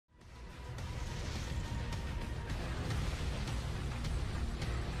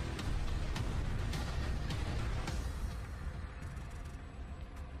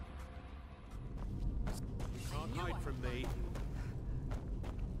me.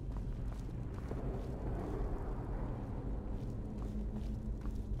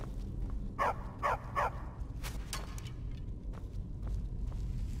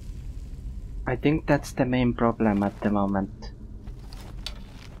 I think that's the main problem at the moment.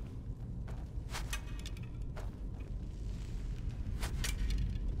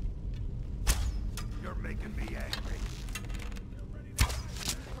 You're making me angry.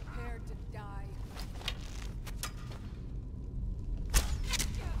 Prepared to die.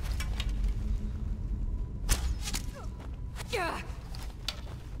 Yeah.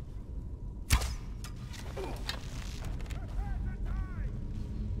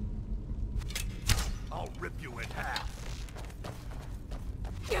 I'll rip you in half.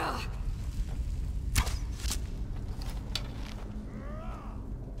 Yeah.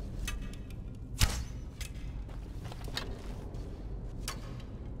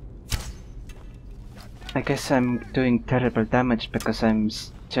 I guess I'm doing terrible damage because I'm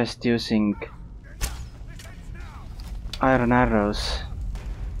just using iron arrows.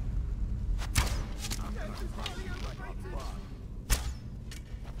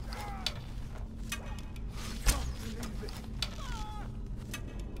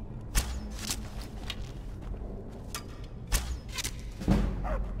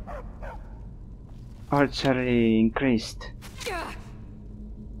 Archery increased. Yeah.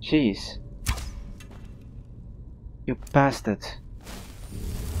 Jeez. You bastard.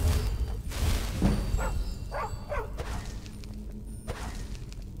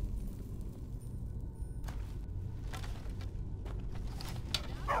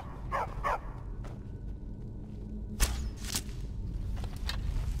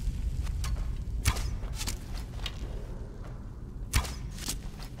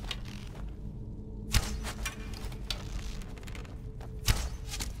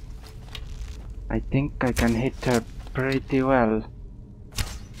 I think I can hit her pretty well.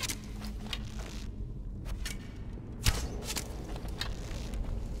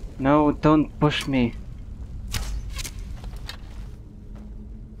 No, don't push me.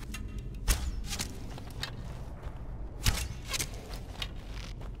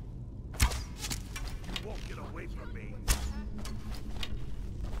 You won't get away from me.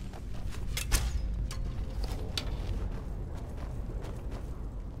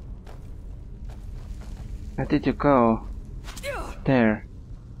 Where did you go? There.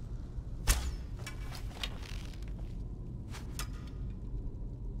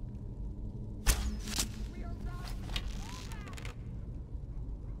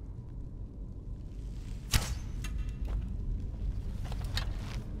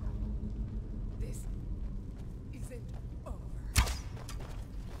 This isn't over.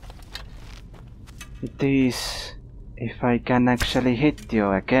 It is if I can actually hit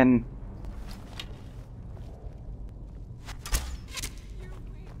you again.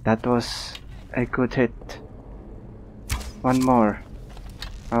 That was a good hit. One more.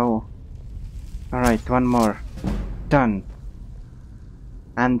 Oh. Alright, one more. Done.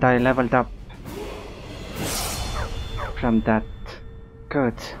 And I leveled up from that.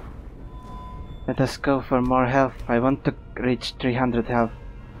 Good. Let us go for more health. I want to reach 300 health.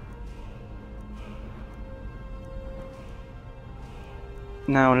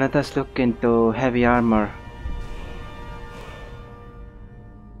 Now let us look into heavy armor.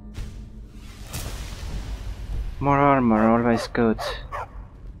 More armor, always good.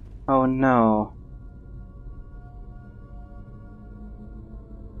 Oh no.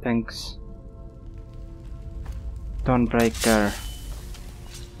 Thanks. Dawnbreaker.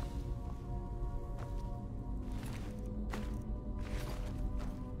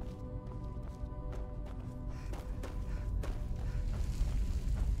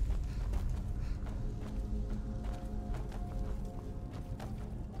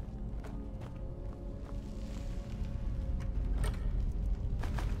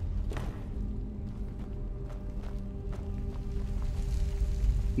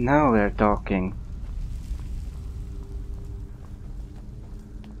 Now we're talking.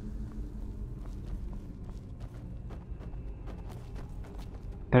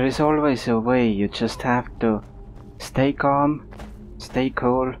 There is always a way, you just have to stay calm, stay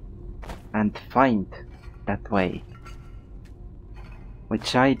cool, and find that way.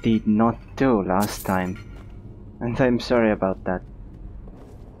 Which I did not do last time. And I'm sorry about that.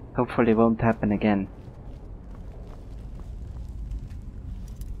 Hopefully won't happen again.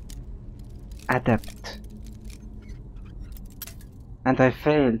 Adept. And I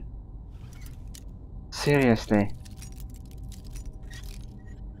failed. Seriously.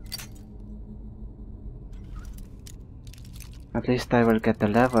 At least I will get a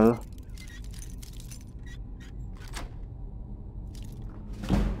level.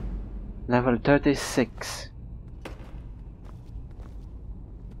 Level 36.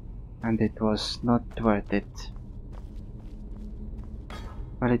 And it was not worth it.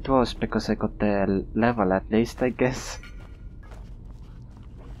 Well, it was because I got the level at least, I guess.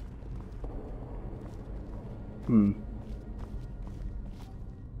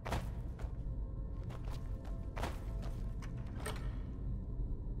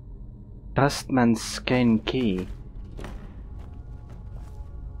 Dustman's Cairn key.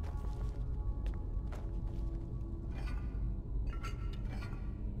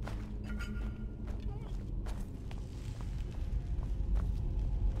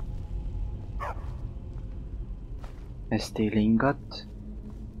 A steel ingot.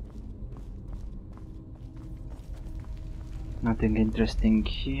 Nothing interesting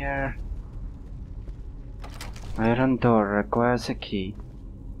here. Iron door requires a key.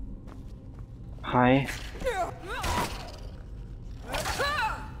 Hi.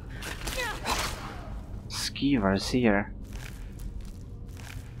 Skeevers here.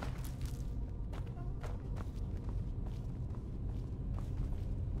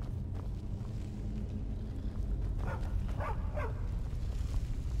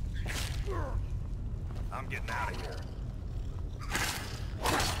 I'm getting out of here.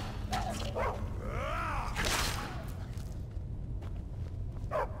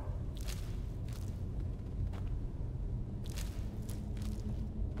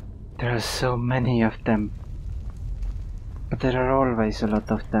 There are so many of them. But there are always a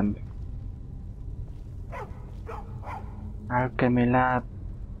lot of them. Alchemy lab.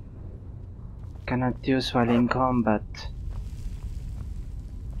 Cannot use while in combat.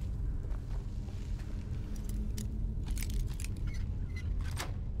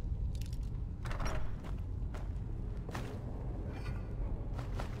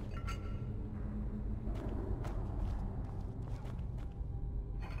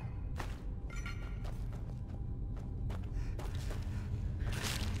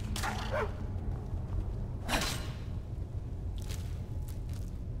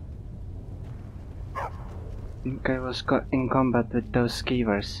 I think I was in combat with those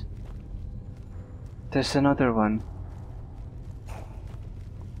skeevers. There's another one.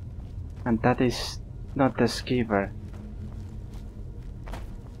 And that is not a skeever.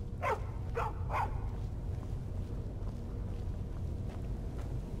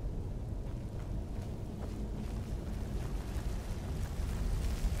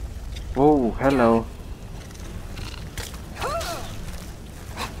 Whoa, hello.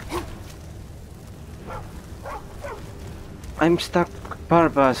 I'm stuck,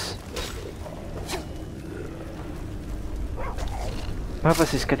 Barbas.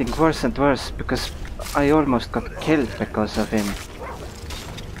 Barbas is getting worse and worse because I almost got killed because of him.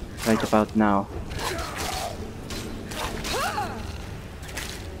 Right about now.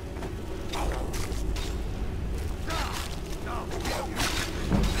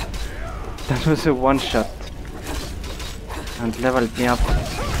 That was a one shot. And leveled me up.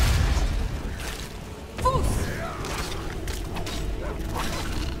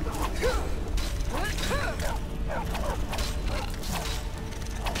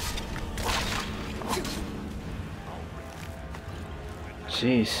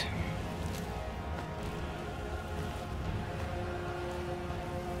 Jeez.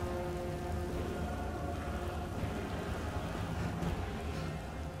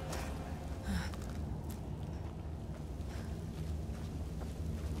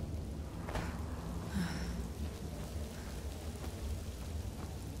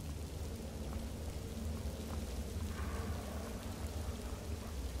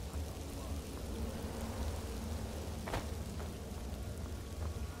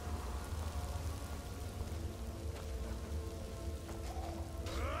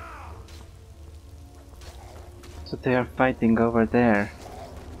 So they are fighting over there.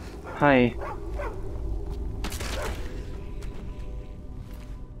 Hi.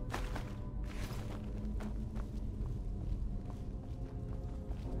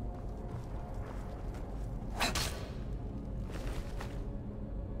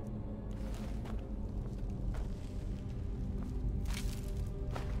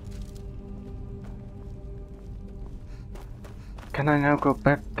 Can I now go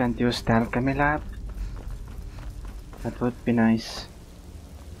back and use the alchemy lab? That would be nice.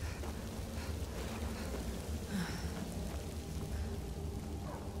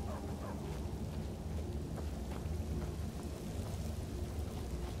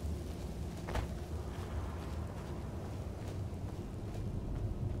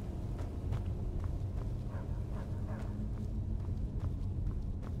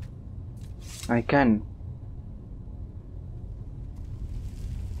 I can.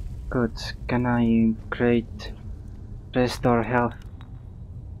 Good. Can I create restore health?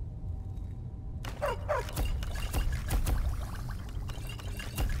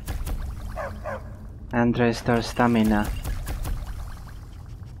 And restore stamina.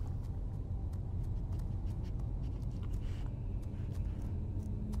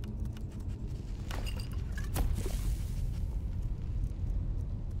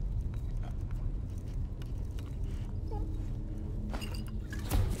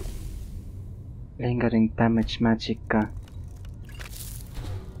 Lingering damage magicka.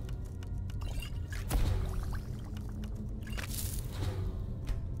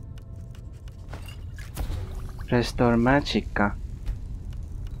 Restore magicka.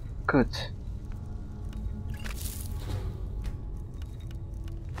 Good.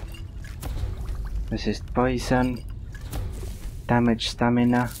 Resist poison. Damage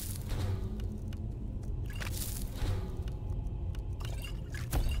stamina.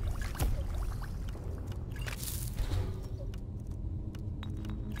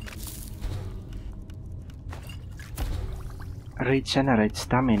 Regenerate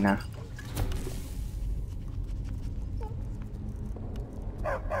stamina.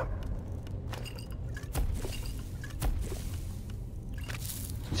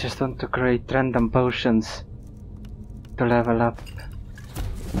 Just want to create random potions to level up.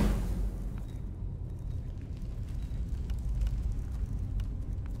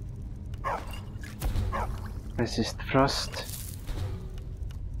 Resist frost.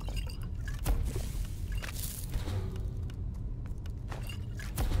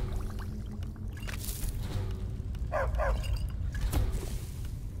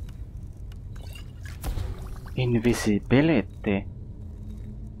 Invisibility.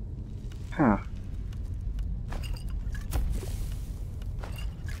 Huh.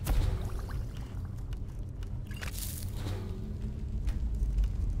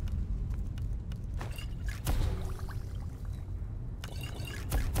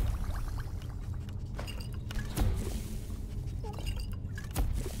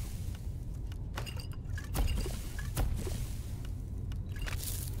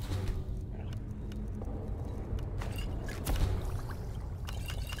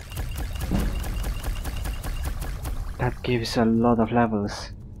 That gives a lot of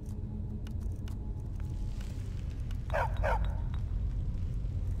levels.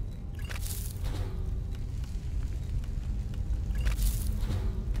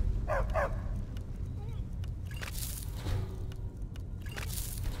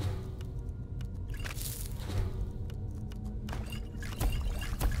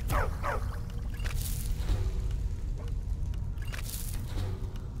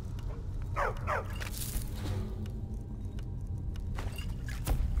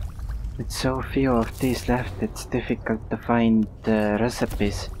 With so few of these left, it's difficult to find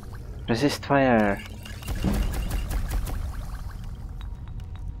recipes. Resist fire.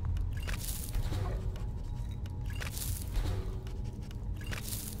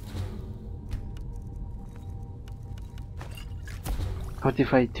 What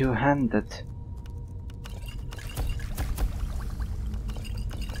if I two-handed?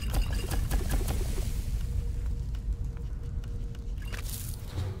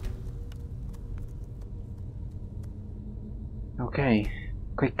 Okay,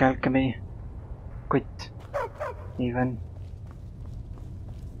 quick alchemy, quit, even.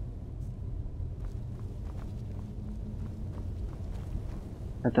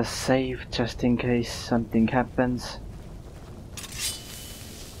 Let us save just in case something happens.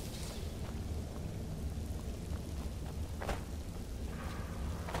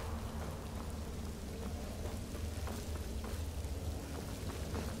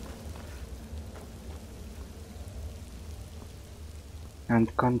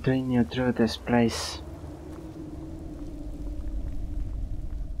 And continue through this place.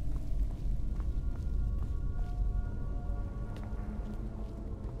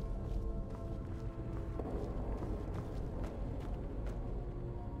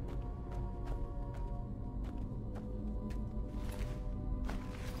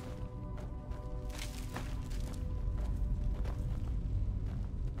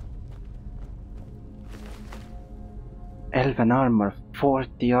 Elven armor,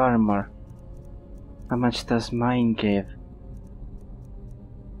 40 armor. How much does mine give?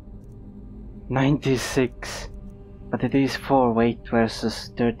 96. But it is 4 weight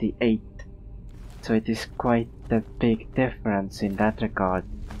versus 38. So it is quite a big difference in that regard.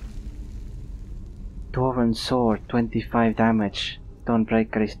 Dwarven sword, 25 damage.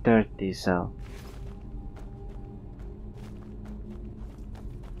 Dawnbreaker is 30, so...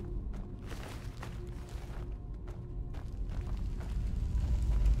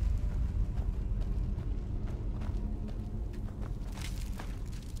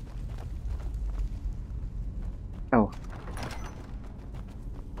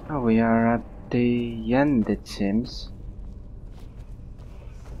 Oh, we are at the end, it seems.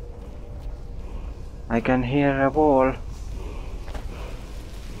 I can hear a wall.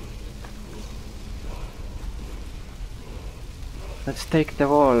 Let's take the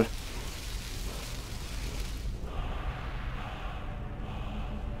wall.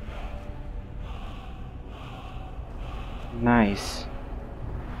 Nice.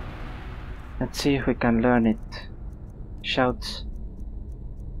 Let's see if we can learn it. Shouts.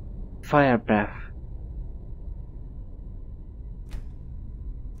 Fire breath.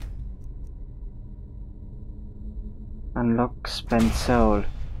 Unlock spent soul.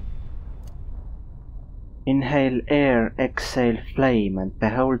 Inhale air, exhale flame, and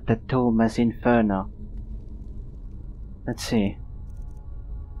behold the tomb as inferno. Let's see.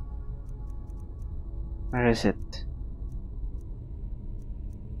 Where is it?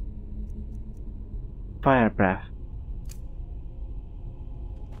 Fire breath.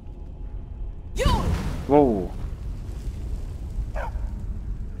 Whoa!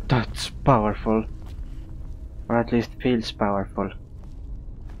 That's powerful. Or at least feels powerful.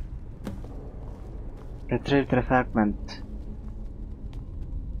 Retrieve the fragment.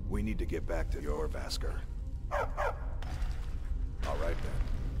 We need to get back to your Vasker. All right then.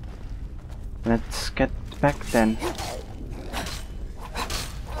 Let's get back then.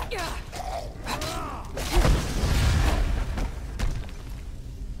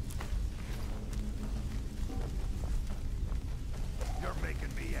 You're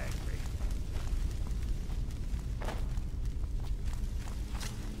making me angry.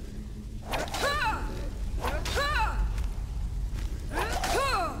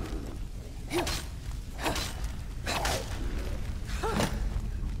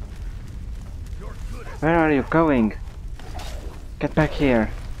 Where are you going? Get back here.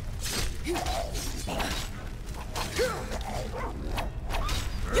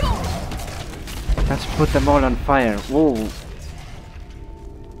 Let's put them all on fire. Whoa.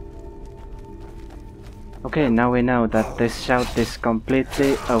 Okay, now we know that this shout is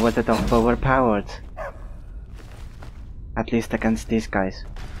completely over the top overpowered. At least against these guys.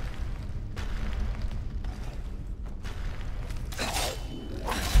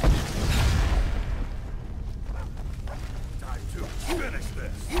 Time to finish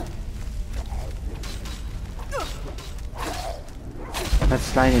this.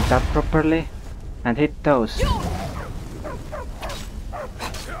 Let's line it up properly and hit those.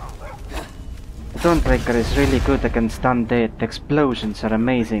 The Dawnbreaker is really good against undead. The explosions are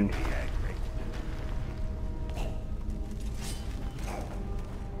amazing.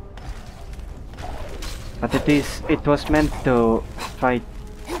 But it was meant to fight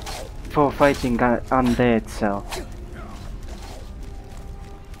for fighting undead, so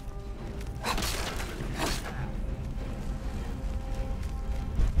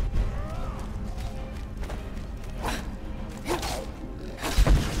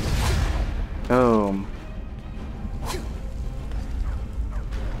boom.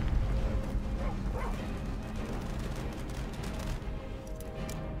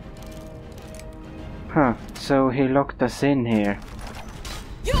 Huh, so he locked us in here.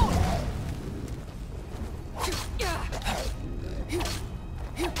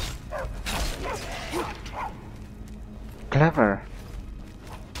 Clever.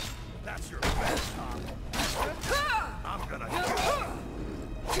 That's your best, Tom. I'm gonna.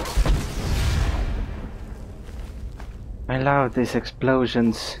 I love these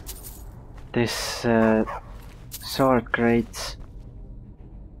explosions. This sword grates.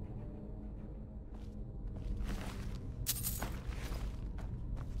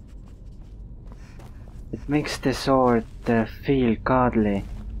 It makes the sword feel godly.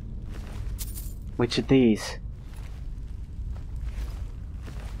 Which it is.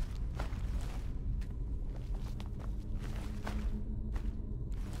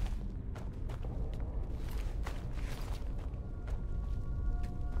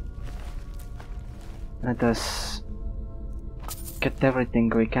 Let us get everything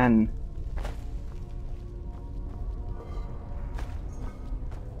we can.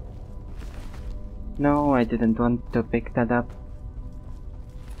 No, I didn't want to pick that up.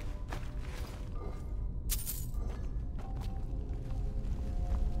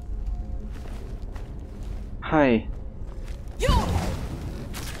 Hi.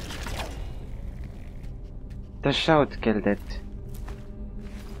 The shout killed it.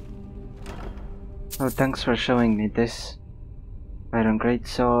 Oh, thanks for showing me this. Iron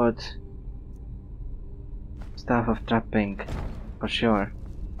Greatsword. Staff of Trapping, for sure.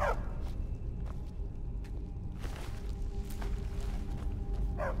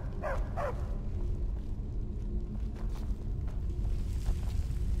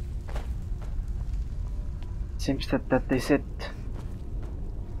 Seems that that is it.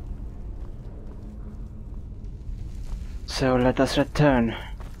 So let us return.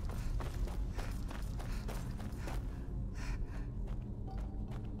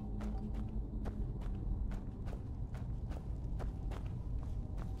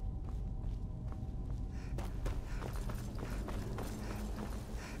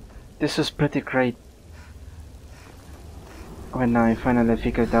 This was pretty great when I finally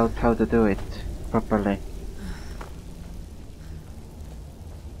figured out how to do it properly.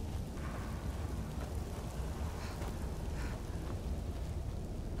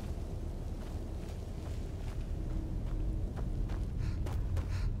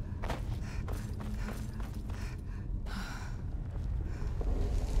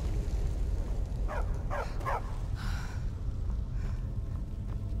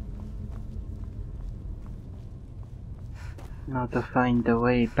 Now to find the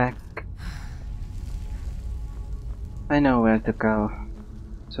way back. I know where to go,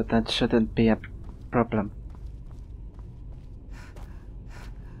 so that shouldn't be a problem.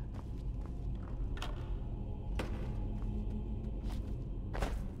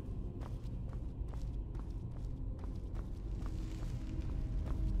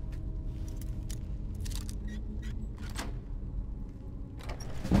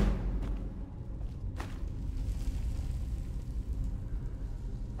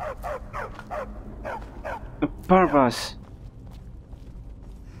 Barbas!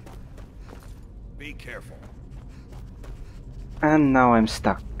 Be careful. And now I'm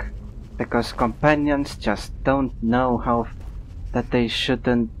stuck. Because companions just don't know how that they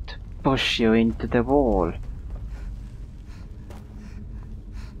shouldn't push you into the wall.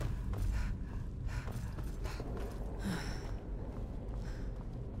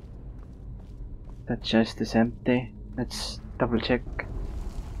 That chest is empty. Let's double check.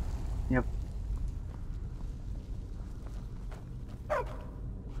 Yep.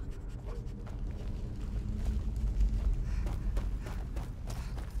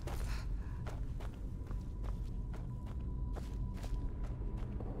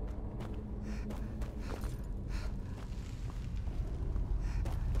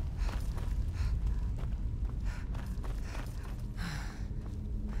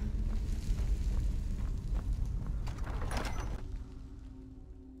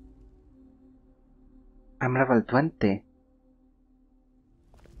 I'm level 20.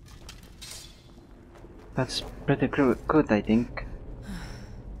 That's pretty good, I think.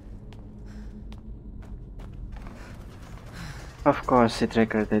 Of course, it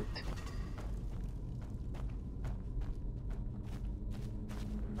triggered it.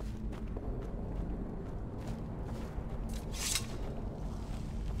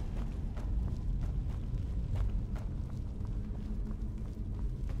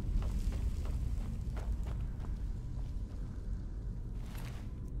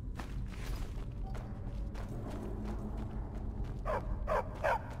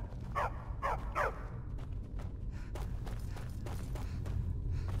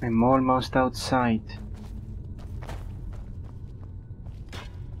 I'm almost outside.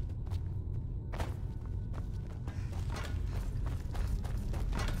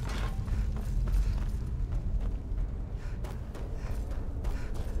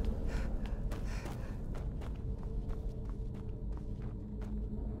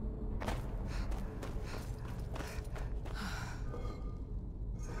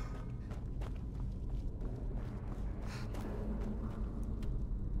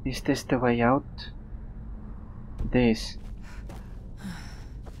 Is this the way out? This.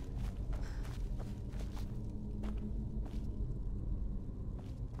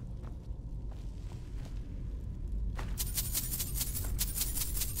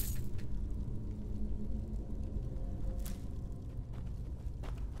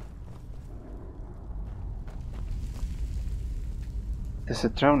 There's a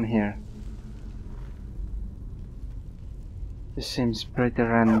drone here. This seems pretty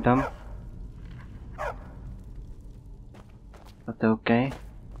random. But okay.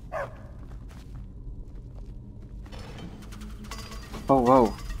 Oh,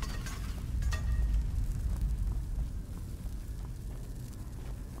 whoa.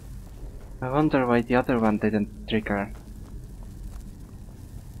 I wonder why the other one didn't trigger.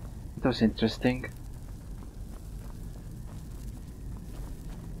 It was interesting.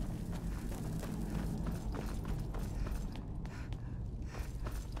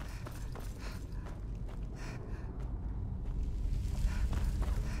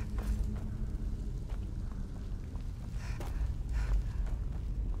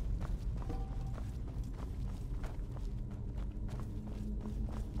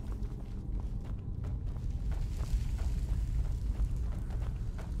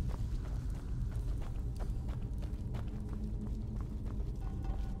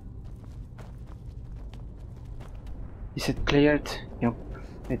 Is it cleared? Yep,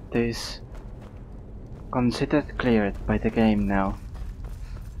 it is. Considered cleared by the game now.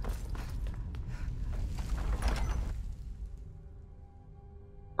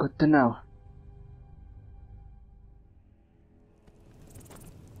 Good to know.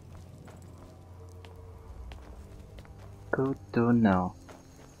 Good to know.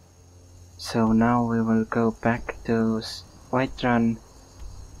 So now we will go back to Whiterun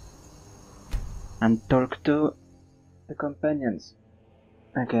and talk to the companions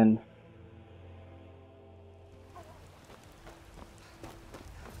again.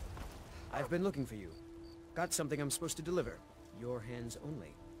 I've been looking for you. Got something I'm supposed to deliver. Your hands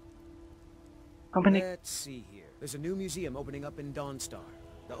only. How many? Let's see here. There's a new museum opening up in Dawnstar.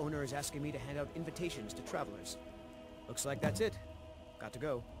 The owner is asking me to hand out invitations to travelers. Looks like that's it. Got to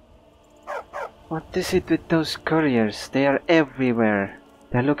go. What is it with those couriers? They are everywhere.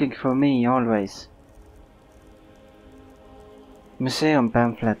 They're looking for me always. Museum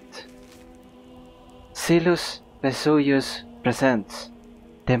pamphlet. Silus Vesuvius presents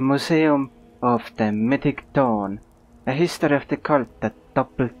the Museum of the Mythic Dawn, a history of the cult that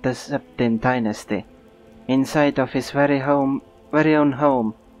toppled the Septine dynasty, inside of his very own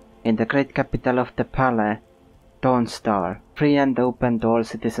home in the great capital of the Pale, Dawnstar, free and open to all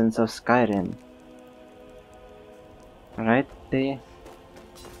citizens of Skyrim. Righty.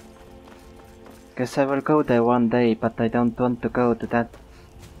 Guess I will go there one day, but I don't want to go to that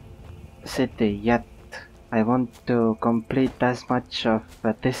city yet. I want to complete as much of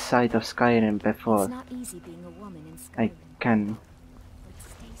this side of Skyrim before It's not easy being a woman in Skyrim. I can. But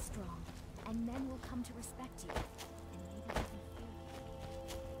stay strong, and men will come to respect you. And maybe even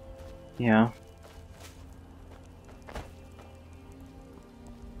fear you. Yeah.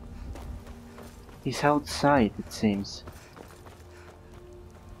 He's outside, it seems.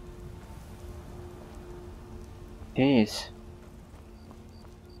 He is.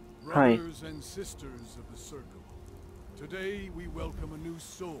 Hi. Brothers and sisters of the Circle, today we welcome a new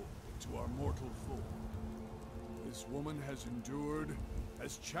soul into our mortal fold. This woman has endured,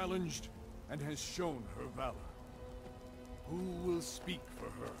 has challenged, and has shown her valor. Who will speak for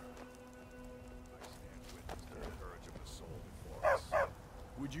her? I stand witness to the courage of the soul before us.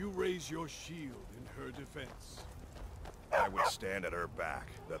 Would you raise your shield in her defense? I would stand at her back,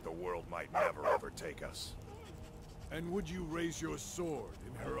 that the world might never overtake us. And would you raise your sword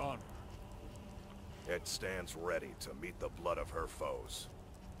in her honor? It stands ready to meet the blood of her foes.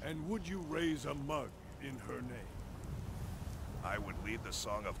 And would you raise a mug in her name? I would lead the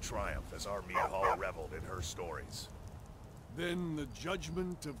song of triumph as our mead hall reveled in her stories. Then the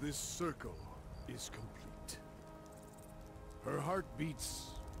judgment of this circle is complete. Her heart beats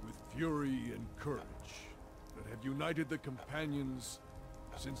with fury and courage that have united the companions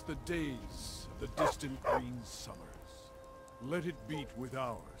since the days of the distant green summers. Let it beat with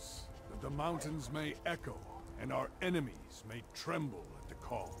ours, that the mountains may echo and our enemies may tremble at the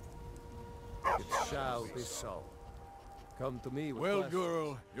call. It shall be so. Come to me with Well, questions.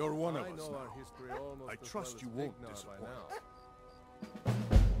 girl, you're one of I us know now. our history almost I as trust well you as won't Ignar by disappoint.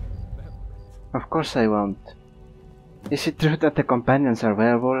 now. Of course I won't. Is it true that the companions are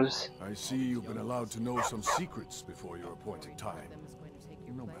werewolves? I see you've been allowed to know some secrets before your appointed time.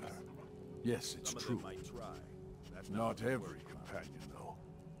 No matter. Yes, it's true. Not every companion, though.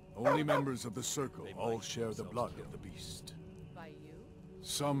 Only members of the Circle all share the blood of the beast. By you?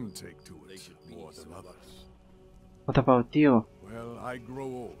 Some take to it more than others. What about you? Well, I grow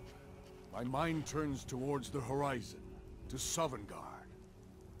old. My mind turns towards the horizon, to Sovngarde.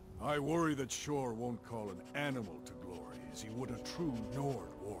 I worry that Shor won't call an animal to glory as he would a true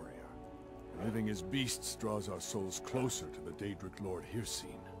Nord warrior. Living as beasts draws our souls closer to the Daedric Lord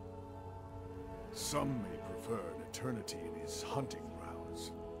Hircine. Some may prefer an eternity in his hunting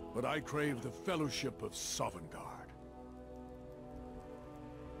grounds, but I crave the fellowship of Sovngarde.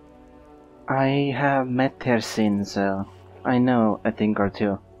 I have met Hircine, so I know a thing or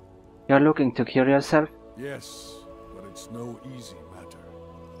two. You're looking to cure yourself? Yes, but it's no easy matter.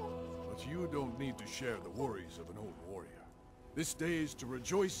 But you don't need to share the worries of an old warrior. This day is to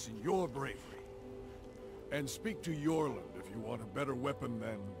rejoice in your bravery. And speak to Yorland if you want a better weapon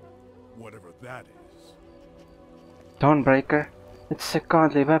than whatever that is. Dawnbreaker? It's a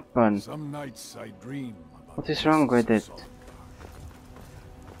godly weapon. Some nights I dream about What is wrong with it?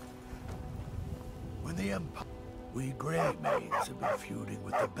 When the Empire... We Grey Maids have been feuding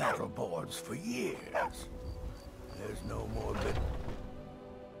with the Battleborns for years. There's no more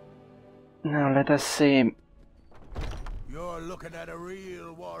Now let us see. You're looking at a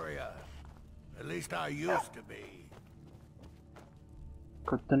real warrior. At least I used to be.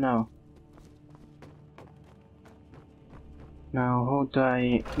 Good to know. Now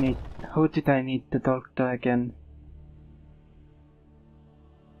who did I need to talk to again?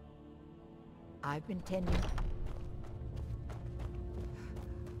 I've been tending.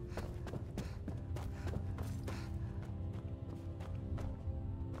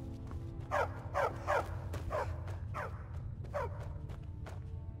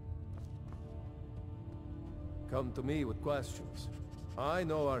 Come to me with questions. I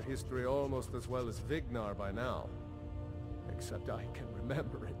know our history almost as well as Vignar by now. Except I can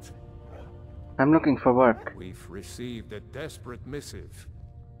remember it. I'm looking for work. We've received a desperate missive.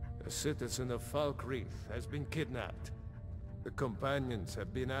 A citizen of Falkreath has been kidnapped. The companions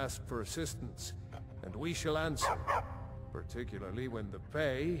have been asked for assistance, and we shall answer. Particularly when the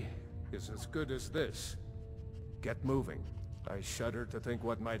pay is as good as this. Get moving. I shudder to think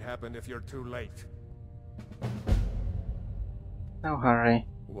what might happen if you're too late. No hurry.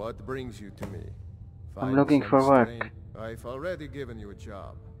 What brings you to me? I'm looking for work. I've already given you a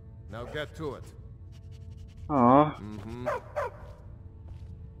job. Now get to it. Oh.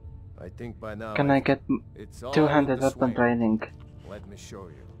 I think by now. Can I get it's all 200 in the weapon swing. training Let me show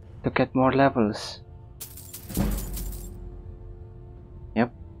you. to get more levels?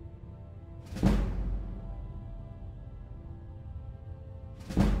 Yep.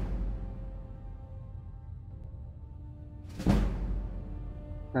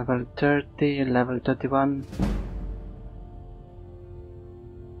 Level 30, level 31.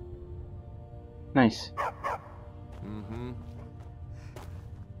 Nice.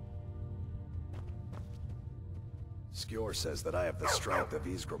 Skjor says that I have the strength of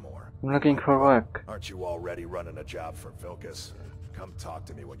Ysgramor. I'm looking for work. Aren't you already running a job for Vilkas? Come talk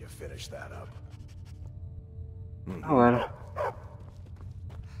to me when you finish that up. Oh well.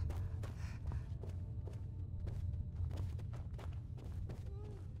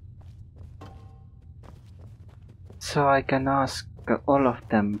 So I can ask all of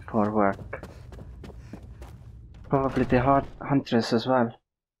them for work. Probably the huntress as well.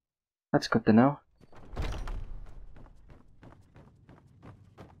 That's good to know.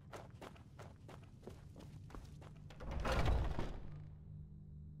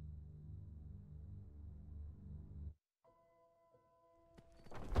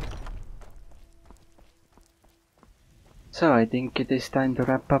 So I think it is time to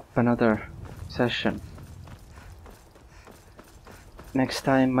wrap up another session. Next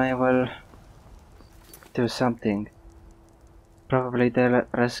time I will do something. Probably the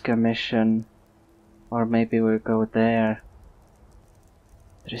rescue mission, or maybe we'll go there.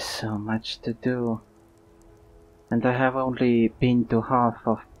 There is so much to do. And I have only been to half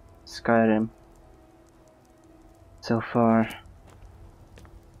of Skyrim so far.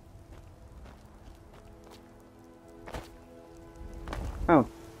 Oh,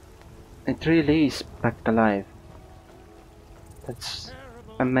 it really is back alive. That's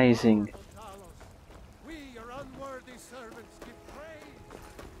amazing. We, your unworthy servants, give praise.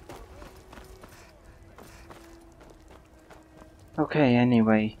 Okay,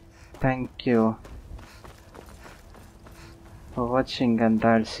 anyway, thank you for watching, and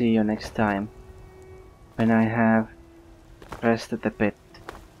I'll see you next time when I have rested a bit.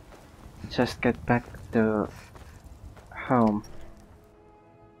 Just get back to home,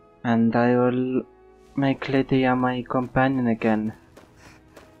 and I will make Lydia my companion again.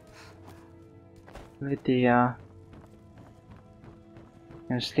 Lydia,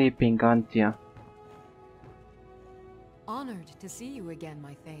 you're sleeping, aren't you? Honored to see you again,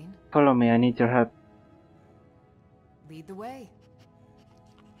 my Thane. Follow me, I need your help. Lead the way.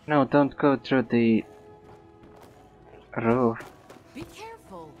 No, don't go through the roof. Be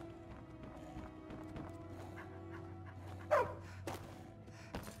careful.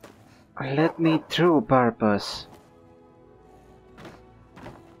 Let me through, Barbas.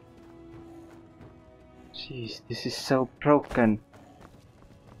 Jeez, this is so broken.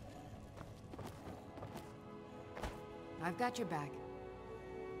 I've got your back.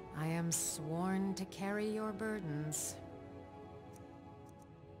 I am sworn to carry your burdens.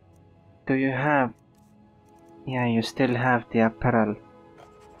 Do you have... Yeah, you still have the apparel.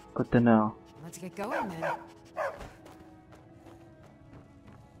 Good to know. Let's get going then.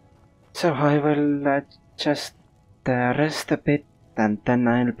 So I will just rest a bit and then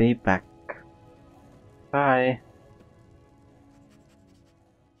I'll be back. Bye.